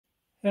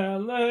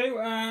Hello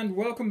and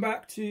welcome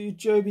back to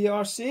Joe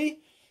BRC.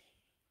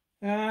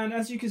 And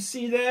as you can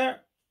see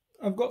there,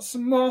 I've got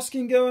some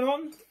masking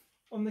going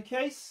on the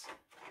case,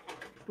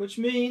 which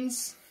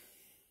means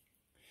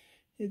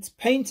it's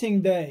painting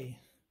day.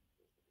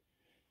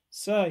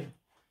 So,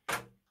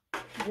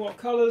 what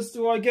colours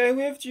do I go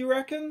with, do you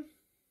reckon?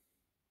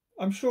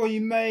 I'm sure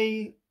you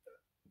may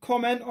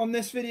comment on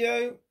this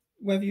video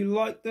whether you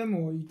like them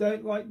or you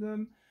don't like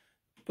them,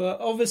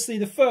 but obviously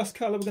the first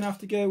colour we're going to have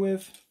to go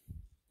with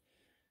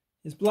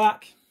is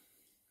black.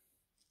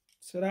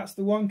 So that's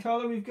the one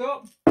colour we've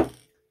got.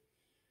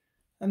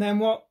 And then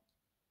what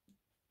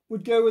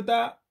would go with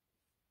that?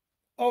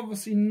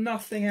 Obviously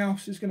nothing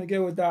else is going to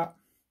go with that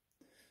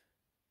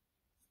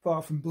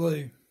apart from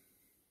blue.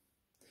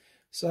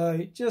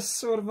 So just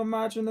sort of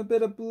imagine a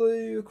bit of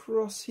blue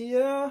across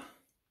here,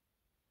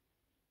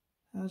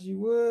 as you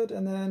would,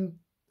 and then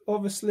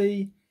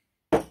obviously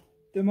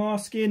the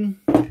masking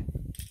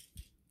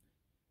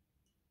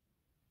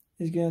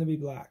is going to be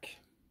black.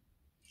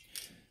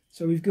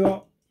 So we've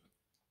got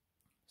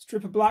a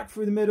strip of black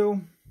through the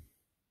middle,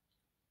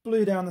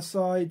 blue down the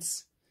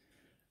sides,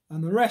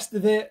 and the rest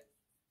of it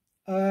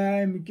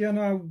I'm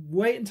gonna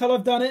wait until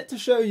I've done it to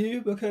show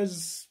you,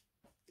 because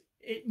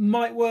it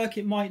might work,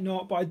 it might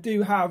not, but I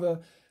do have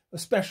a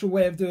special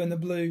way of doing the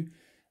blue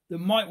that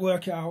might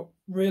work out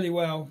really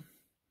well,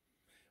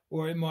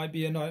 or it might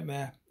be a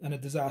nightmare and a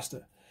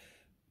disaster.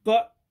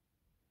 But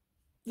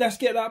let's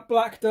get that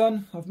black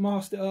done. I've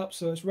masked it up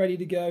so it's ready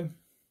to go.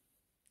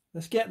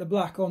 Let's get the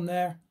black on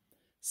there,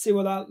 see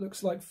what that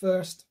looks like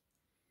first.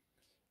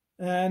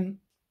 And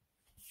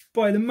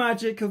by the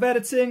magic of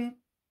editing,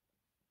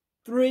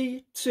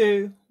 3,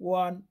 2,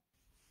 1,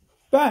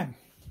 bang!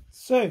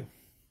 So,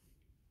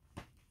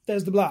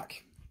 there's the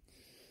black.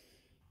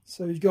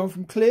 So we've gone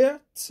from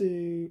clear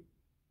to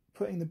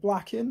putting the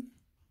black in.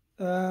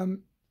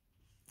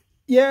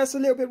 Yeah, it's a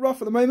little bit rough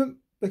at the moment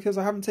because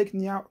I haven't taken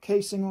the outer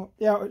casing or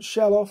the outer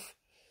shell off,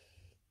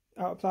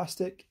 outer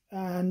plastic.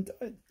 And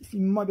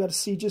you might be able to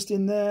see just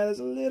in there's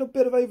a little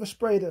bit of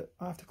overspray that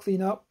I have to clean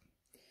up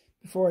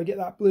before I get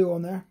that blue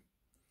on there.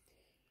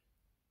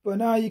 But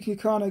now you can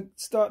kind of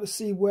start to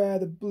see where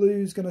the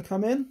blue's going to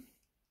come in.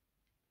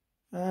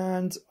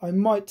 And I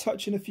might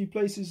touch in a few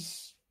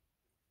places,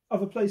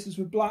 other places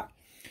with black,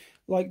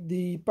 like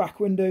the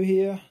back window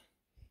here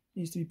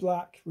needs to be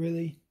black,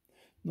 really,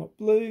 not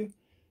blue.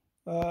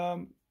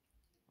 But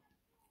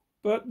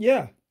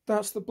yeah,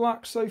 that's the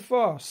black so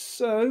far.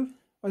 So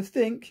I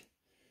think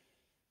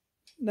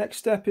next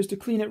step is to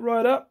clean it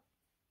right up,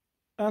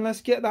 and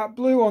let's get that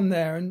blue on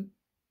there, and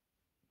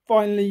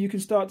finally you can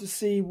start to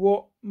see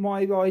what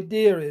my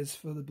idea is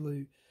for the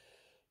blue.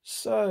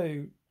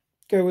 So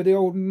go with the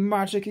old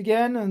magic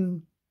again,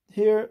 and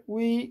here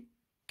we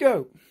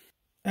go.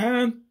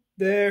 And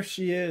there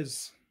she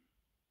is,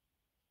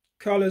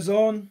 colours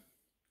on,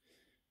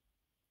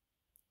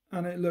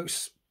 and it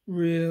looks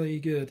really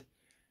good.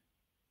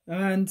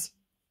 And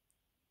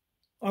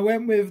I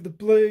went with the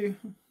blue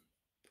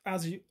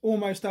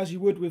almost as you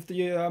would with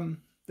the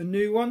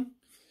new one,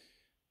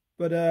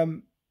 but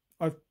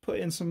I've put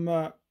in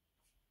some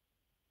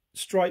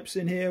stripes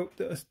in here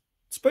that are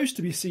supposed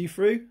to be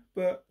see-through,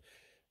 but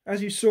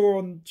as you saw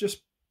on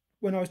just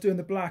when I was doing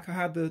the black, I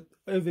had the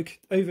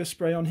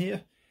overspray on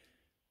here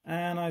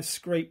and I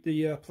scraped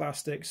the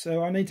plastic,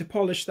 so I need to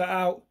polish that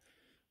out.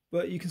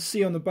 But you can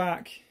see on the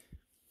back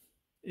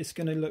it's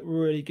going to look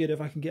really good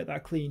if I can get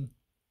that clean,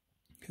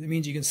 because it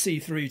means you can see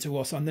through to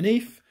what's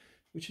underneath,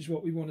 which is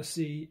what we want to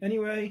see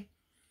anyway.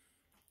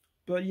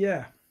 But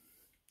yeah,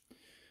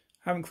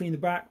 haven't cleaned the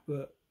back,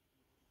 but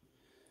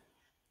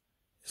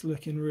it's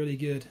looking really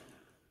good.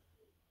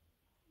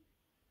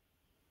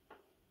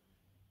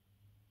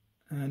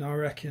 And I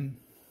reckon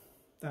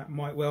that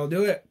might well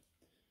do it.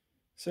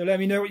 So let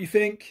me know what you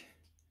think.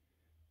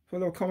 Put a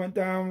little comment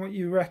down what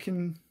you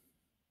reckon,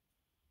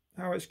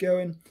 how it's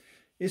going.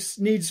 It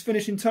needs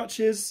finishing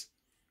touches.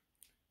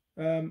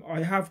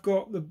 I have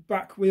got the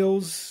back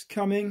wheels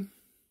coming,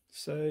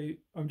 so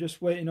I'm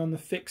just waiting on the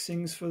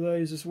fixings for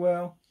those as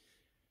well.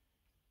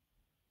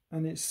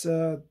 And it's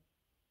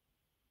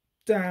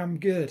damn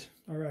good,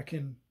 I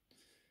reckon.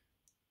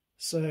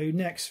 So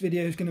next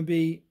video is going to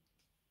be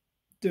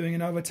doing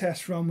another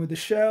test run with the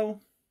shell.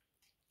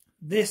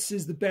 This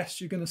is the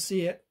best you're going to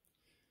see it.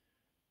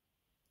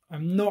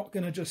 I'm not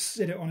going to just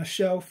sit it on a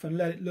shelf and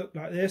let it look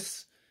like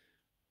this.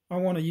 I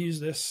want to use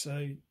this,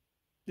 so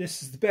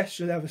this is the best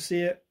you'll ever see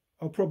it.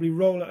 I'll probably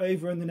roll it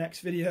over in the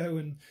next video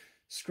and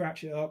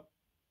scratch it up.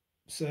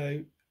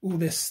 So all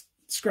this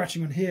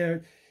scratching on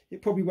here,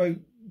 it probably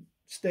won't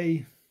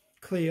stay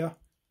clear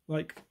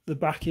like the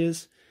back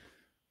is.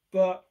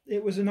 But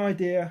it was an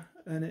idea,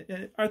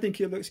 and I think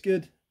it looks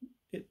good.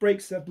 It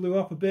breaks that blue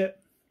up a bit.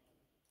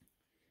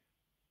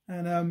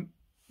 And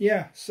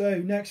yeah, so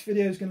next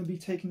video is going to be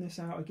taking this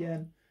out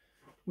again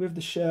with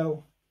the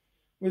shell,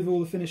 with all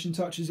the finishing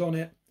touches on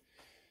it.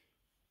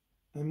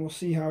 And we'll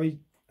see how he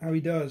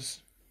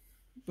does.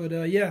 But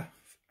yeah,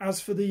 as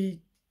for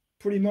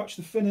pretty much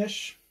the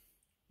finish,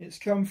 it's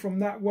come from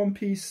that one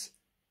piece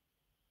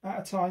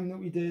at a time that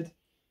we did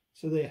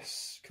to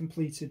this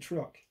completed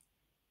truck.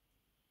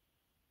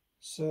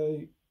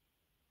 So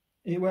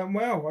it went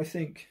well, I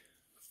think.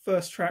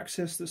 First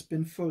TRAXXAS that's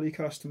been fully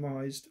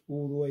customised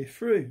all the way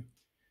through.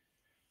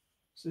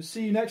 So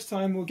see you next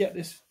time. We'll get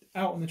this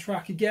out on the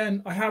track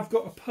again. I have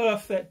got a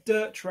perfect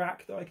dirt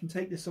track that I can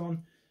take this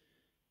on.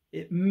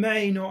 It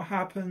may not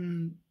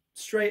happen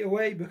straight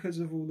away because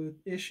of all the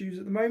issues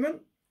at the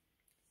moment.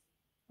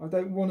 I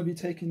don't want to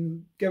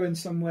be going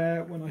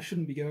somewhere when I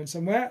shouldn't be going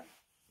somewhere,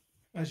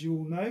 as you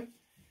all know.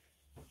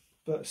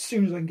 But as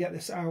soon as I can get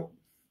this out,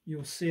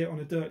 you'll see it on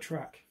a dirt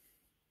track.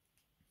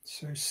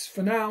 So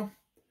for now,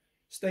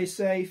 stay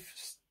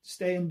safe,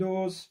 stay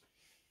indoors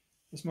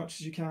as much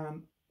as you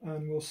can,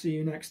 and we'll see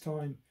you next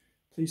time.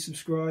 Please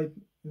subscribe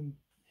and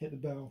hit the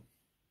bell.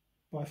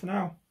 Bye for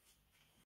now.